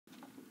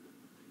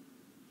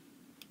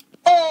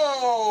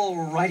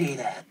Alrighty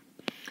then.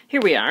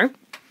 Here we are,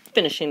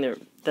 finishing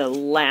the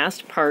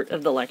last part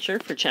of the lecture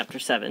for Chapter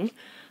 7,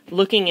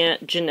 looking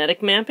at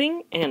genetic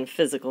mapping and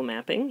physical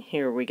mapping.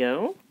 Here we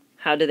go.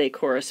 How do they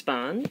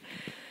correspond?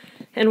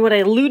 And what I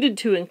alluded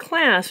to in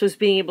class was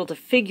being able to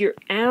figure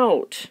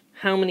out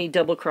how many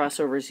double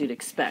crossovers you'd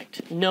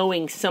expect,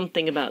 knowing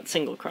something about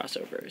single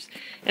crossovers.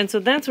 And so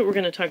that's what we're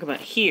going to talk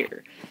about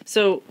here.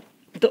 So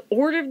the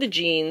order of the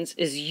genes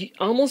is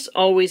almost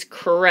always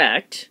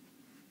correct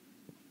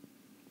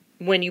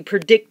when you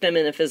predict them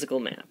in a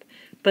physical map.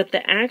 But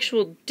the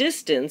actual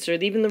distance, or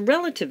even the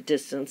relative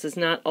distance, is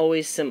not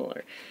always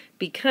similar.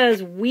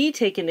 Because we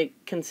take into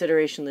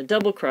consideration the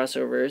double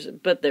crossovers,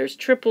 but there's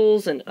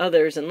triples and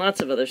others and lots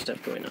of other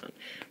stuff going on.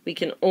 We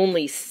can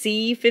only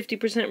see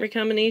 50%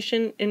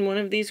 recombination in one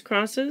of these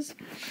crosses,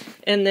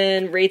 and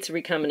then rates of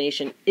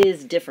recombination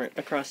is different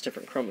across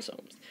different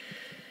chromosomes.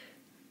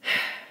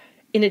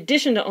 In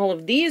addition to all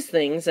of these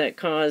things that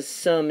cause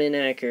some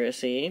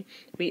inaccuracy,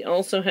 we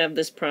also have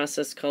this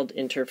process called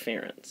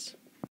interference.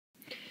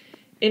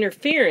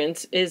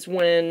 Interference is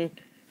when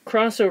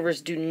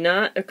crossovers do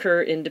not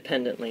occur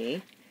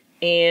independently,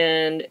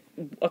 and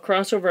a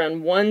crossover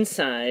on one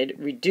side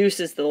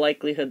reduces the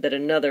likelihood that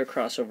another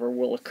crossover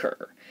will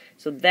occur.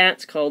 So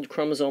that's called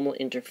chromosomal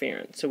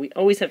interference. So we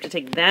always have to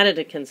take that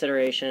into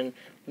consideration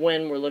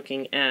when we're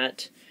looking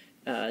at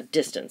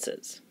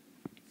distances.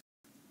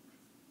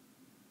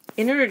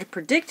 In order to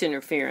predict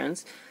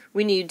interference,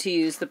 we need to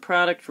use the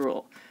product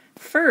rule.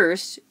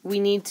 First,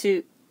 we need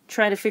to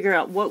try to figure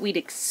out what we'd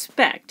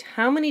expect.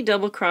 How many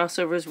double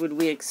crossovers would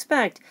we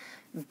expect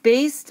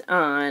based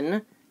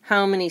on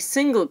how many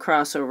single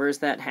crossovers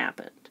that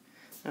happened?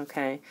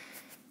 Okay,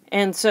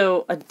 and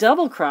so a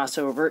double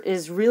crossover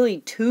is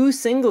really two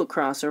single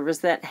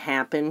crossovers that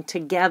happen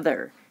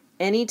together.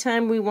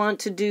 Anytime we want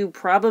to do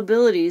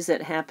probabilities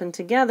that happen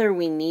together,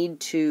 we need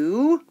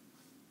to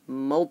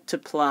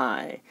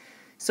multiply.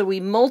 So we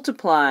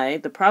multiply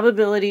the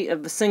probability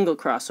of the single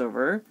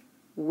crossover,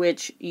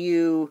 which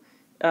you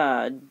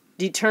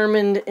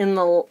determined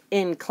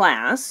in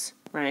class,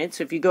 right?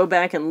 So if you go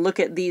back and look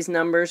at these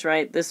numbers,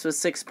 right, this was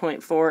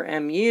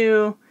 6.4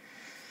 mu,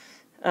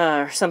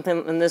 or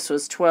something, and this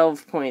was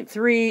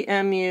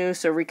 12.3 mu.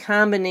 So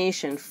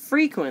recombination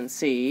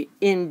frequency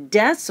in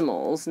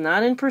decimals,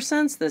 not in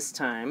percents this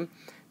time,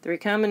 the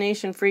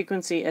recombination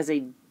frequency as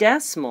a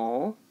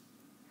decimal,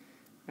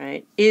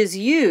 right, is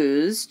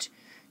used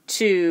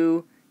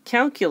to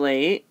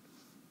calculate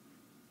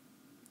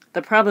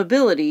the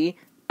probability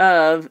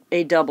of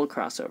a double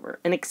crossover,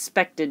 an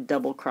expected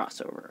double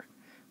crossover.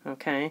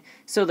 Okay,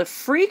 so the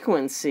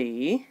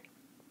frequency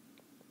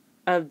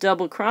of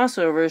double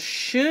crossovers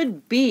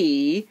should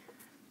be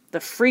the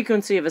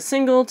frequency of a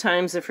single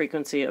times the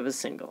frequency of a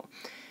single.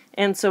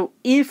 And so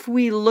if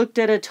we looked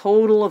at a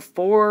total of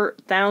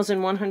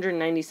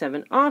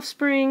 4,197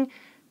 offspring,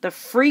 the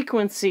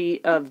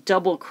frequency of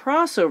double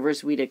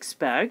crossovers we'd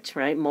expect,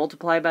 right,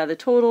 multiply by the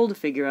total to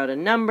figure out a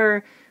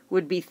number,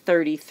 would be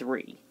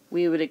 33.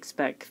 We would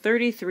expect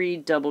 33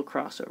 double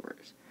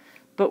crossovers.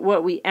 But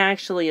what we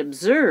actually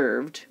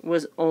observed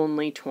was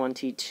only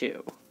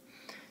 22.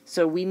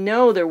 So we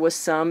know there was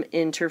some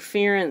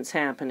interference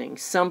happening.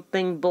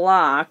 Something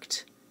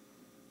blocked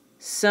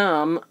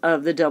some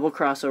of the double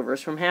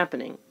crossovers from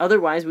happening.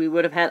 Otherwise, we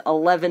would have had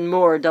 11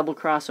 more double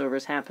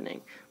crossovers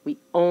happening. We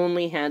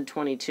only had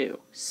 22,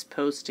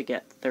 supposed to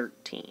get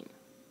 13.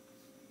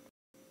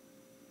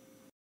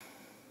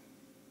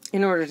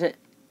 In order to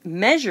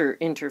measure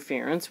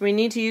interference, we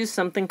need to use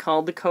something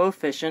called the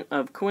coefficient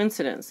of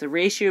coincidence, the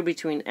ratio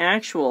between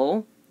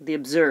actual, the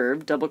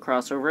observed double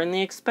crossover, and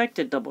the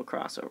expected double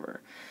crossover.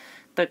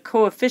 The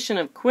coefficient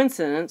of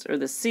coincidence, or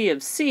the C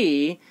of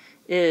C,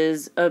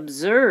 is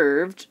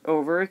observed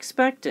over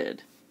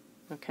expected,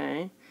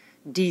 okay?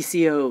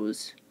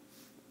 DCOs,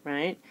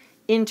 right?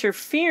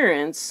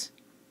 Interference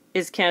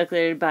is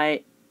calculated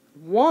by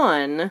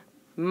 1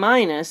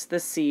 minus the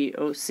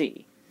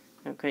COC.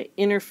 Okay,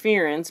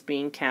 interference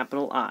being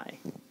capital I.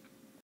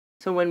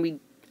 So when we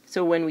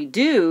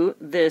do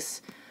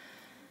this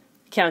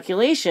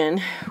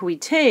calculation, we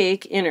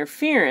take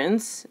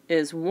interference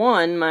is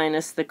 1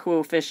 minus the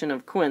coefficient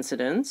of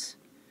coincidence.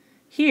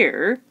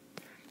 Here,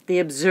 the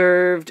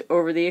observed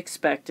over the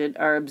expected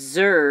are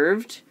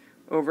observed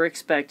over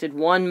expected,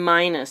 1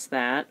 minus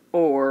that,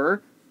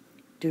 or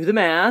do the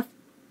math,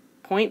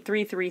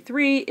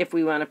 0.333 if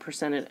we want to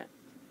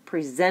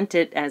present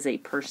it as a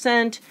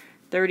percent,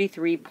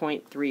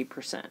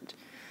 33.3%.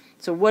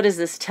 So what does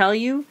this tell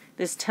you?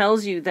 This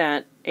tells you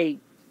that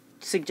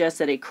suggests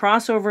that a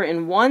crossover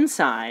in one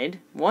side,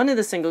 one of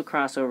the single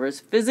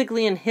crossovers,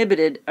 physically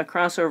inhibited a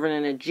crossover in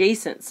an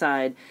adjacent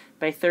side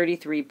by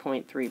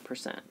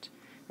 33.3%.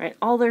 Right?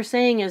 All they're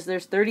saying is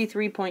there's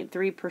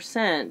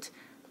 33.3%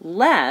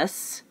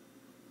 less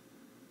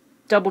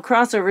double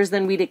crossovers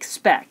than we'd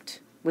expect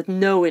with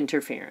no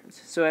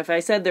interference. So if I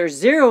said there's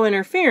 0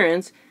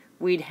 interference,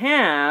 we'd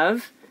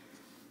have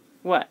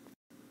what?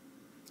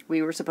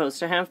 We were supposed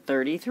to have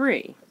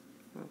 33.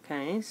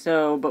 Okay,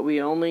 so, but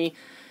we only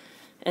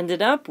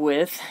ended up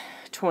with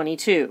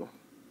 22.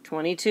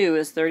 22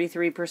 is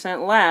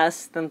 33%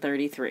 less than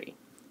 33.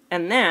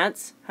 And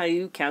that's how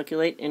you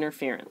calculate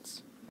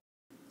interference.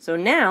 So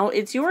now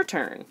it's your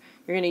turn.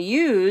 You're going to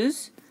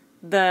use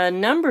the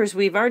numbers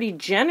we've already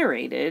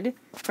generated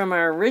from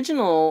our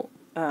original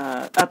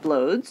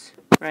uploads,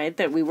 right,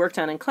 that we worked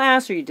on in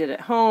class or you did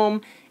at home,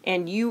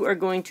 and you are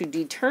going to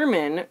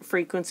determine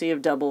frequency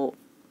of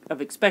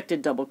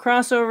expected double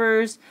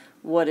crossovers,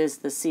 what is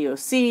the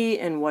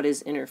COC, and what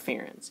is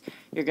interference.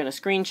 You're going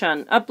to screenshot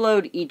and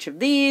upload each of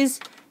these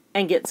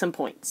and get some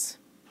points.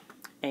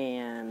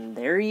 And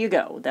there you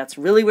go. That's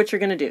really what you're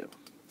going to do.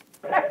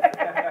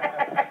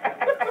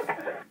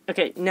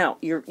 Okay, no,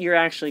 you're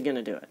actually going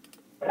to do it.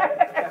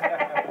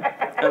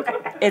 Okay,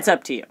 it's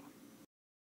up to you.